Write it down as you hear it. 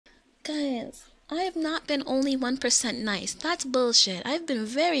Guys, I have not been only 1% nice. That's bullshit. I've been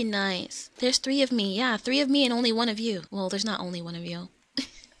very nice. There's 3 of me. Yeah, 3 of me and only 1 of you. Well, there's not only 1 of you.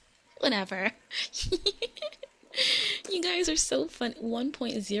 Whatever. You guys are so fun.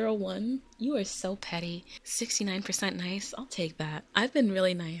 1.01. You are so petty. 69% nice. I'll take that. I've been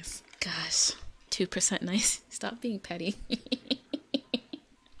really nice. Gosh. 2% nice. Stop being petty.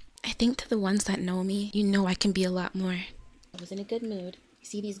 I think to the ones that know me, you know I can be a lot more. I was in a good mood. You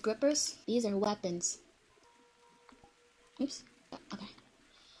see these grippers? These are weapons. Oops. Okay.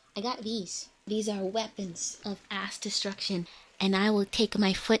 I got these. These are weapons of ass destruction. And I will take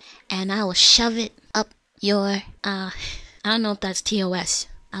my foot and I will shove it up your, I don't know if that's TOS.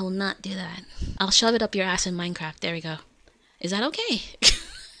 I will not do that. I'll shove it up your ass in Minecraft. There we go. Is that okay?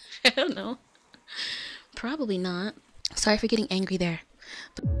 I don't know. Probably not. Sorry for getting angry there.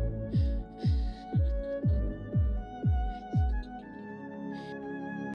 But